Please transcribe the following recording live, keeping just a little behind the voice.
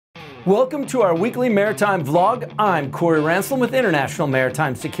Welcome to our weekly maritime vlog. I'm Corey Ransome with International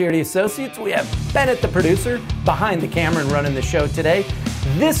Maritime Security Associates. We have Bennett, the producer, behind the camera and running the show today.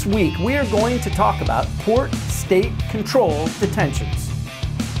 This week, we are going to talk about Port State Control Detentions.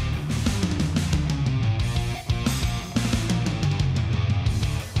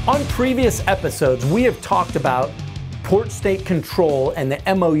 On previous episodes, we have talked about Port State Control and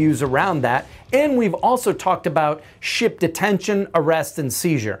the MOUs around that. And we've also talked about ship detention, arrest, and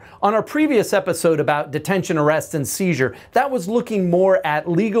seizure. On our previous episode about detention, arrest, and seizure, that was looking more at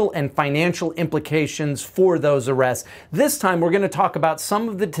legal and financial implications for those arrests. This time, we're going to talk about some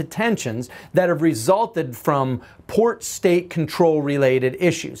of the detentions that have resulted from Port State Control related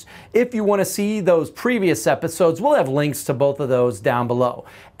issues. If you want to see those previous episodes, we'll have links to both of those down below.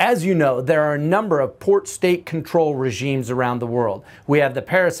 As you know, there are a number of Port State Control regimes around the world. We have the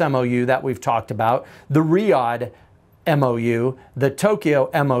Paris MOU that we've talked about, the Riyadh MOU, the Tokyo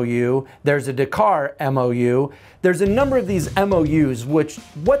MOU, there's a Dakar MOU. There's a number of these MOUs, which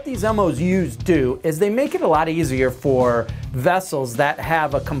what these MOUs do is they make it a lot easier for vessels that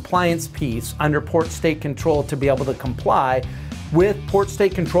have a compliance piece under Port State Control to be able to comply with Port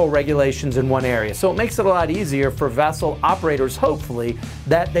State Control regulations in one area. So it makes it a lot easier for vessel operators, hopefully,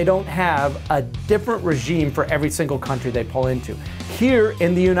 that they don't have a different regime for every single country they pull into. Here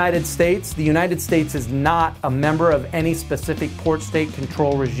in the United States is not a member of any specific Port State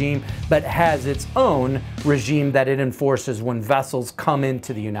Control regime, but has its own regime that it enforces when vessels come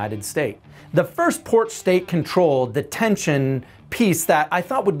into the United States. The first Port State Control detention piece that I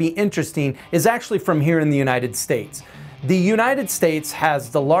thought would be interesting is actually from here in the United States. The United States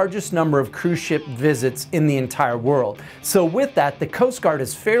has the largest number of cruise ship visits in the entire world. So with that, the Coast Guard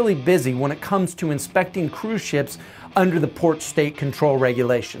is fairly busy when it comes to inspecting cruise ships under the Port State Control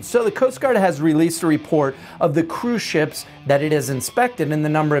regulations. So the Coast Guard has released a report of the cruise ships that it has inspected and the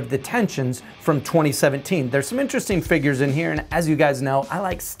number of detentions from 2017. There's some interesting figures in here, and as you guys know, I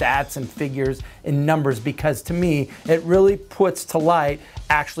like stats and figures and numbers because to me, it really puts to light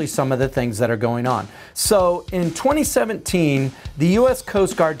actually some of the things that are going on. So in 2017, the U.S.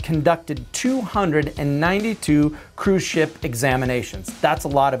 Coast Guard conducted 292 cruise ship examinations. That's a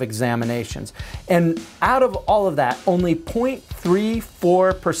lot of examinations. And out of all of that, only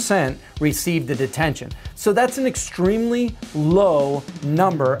 0.34% received a detention. So that's an extremely low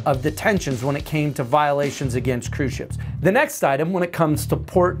number of detentions when it came to violations against cruise ships. The next item when it comes to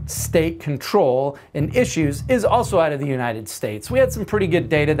Port State Control and issues is also out of the United States. We had some pretty good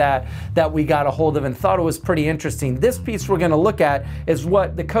data that we got a hold of and thought it was pretty interesting. This piece we're going to look at is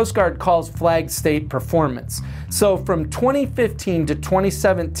what the Coast Guard calls flag state performance. So from 2015 to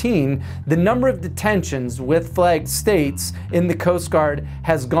 2017, the number of detentions with flag states in the Coast Guard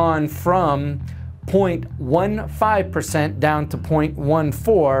has gone from 0.15% down to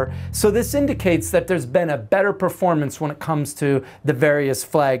 0.14. So this indicates that there's been a better performance when it comes to the various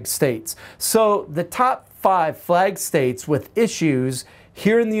flag states. So the top 5 flag states with issues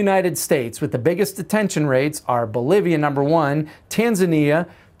here in the United States with the biggest detention rates are Bolivia, number 1, Tanzania,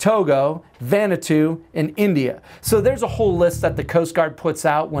 Togo, Vanuatu, and India. So there's a whole list that the Coast Guard puts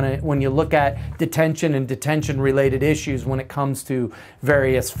out when you look at detention and detention-related issues when it comes to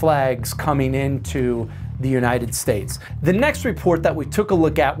various flags coming into the United States. The next report that we took a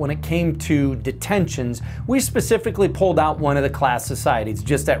look at when it came to detentions, we specifically pulled out one of the class societies.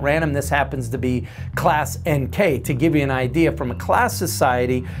 Just at random, this happens to be Class NK. To give you an idea, from a class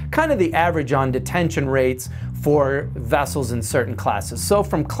society, kind of the average on detention rates for vessels in certain classes. So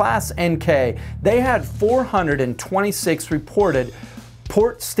from Class NK, they had 426 reported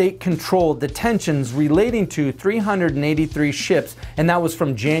Port State Control detentions relating to 383 ships, and that was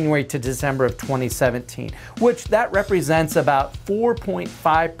from January to December of 2017, which that represents about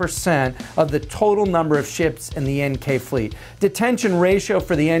 4.5% of the total number of ships in the NK fleet. Detention ratio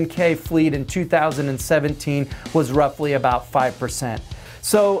for the NK fleet in 2017 was roughly about 5%.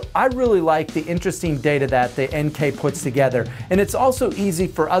 So I really like the interesting data that the NK puts together. And it's also easy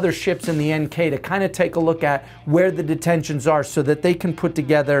for other ships in the NK to kind of take a look at where the detentions are so that they can put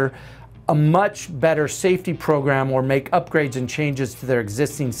together a much better safety program or make upgrades and changes to their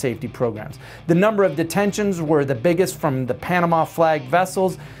existing safety programs. The number of detentions were the biggest from the Panama flag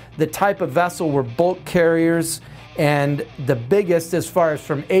vessels. The type of vessel were bulk carriers, and the biggest as far as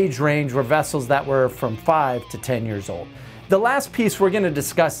from age range were vessels that were from 5 to 10 years old. The last piece we're going to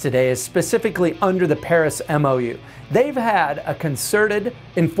discuss today is specifically under the Paris MOU. They've had a concerted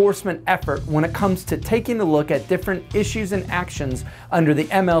enforcement effort when it comes to taking a look at different issues and actions under the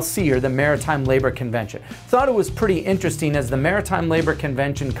MLC, or the Maritime Labor Convention. Thought it was pretty interesting as the Maritime Labor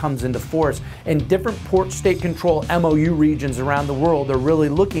Convention comes into force and different Port State Control MOU regions around the world are really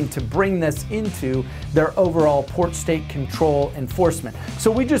looking to bring this into their overall Port State Control enforcement. So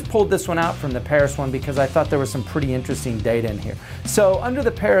we just pulled this one out from the Paris one because I thought there was some pretty interesting data in here. So under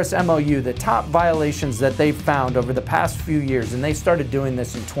the Paris MOU, the top violations that they've found over the past few years, and they started doing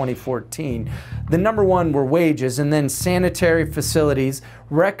this in 2014, the number one were wages, and then sanitary facilities,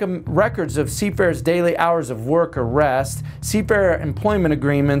 records of seafarers' daily hours of work or rest, seafarer employment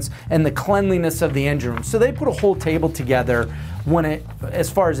agreements, and the cleanliness of the engine room. So they put a whole table together as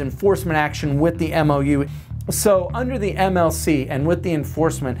far as enforcement action with the MOU. So under the MLC and with the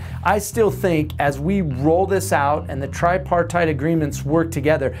enforcement, I still think as we roll this out and the tripartite agreements work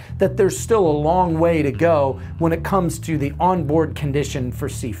together, that there's still a long way to go when it comes to the onboard condition for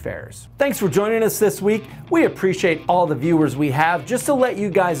seafarers. Thanks for joining us this week. We appreciate all the viewers we have. Just to let you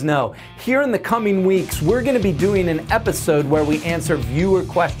guys know, here in the coming weeks, we're going to be doing an episode where we answer viewer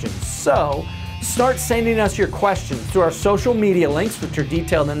questions. So start sending us your questions through our social media links, which are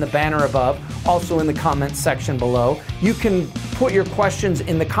detailed in the banner above, also in the comments section below. You can put your questions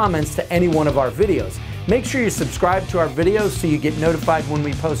in the comments to any one of our videos. Make sure you subscribe to our videos so you get notified when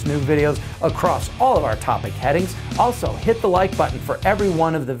we post new videos across all of our topic headings. Also, hit the like button for every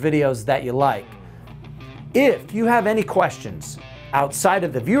one of the videos that you like. If you have any questions outside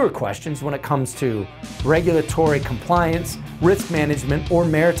of the viewer questions when it comes to regulatory compliance, risk management, or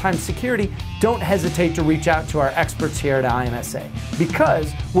maritime security, don't hesitate to reach out to our experts here at IMSA,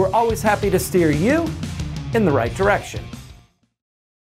 because we're always happy to steer you in the right direction.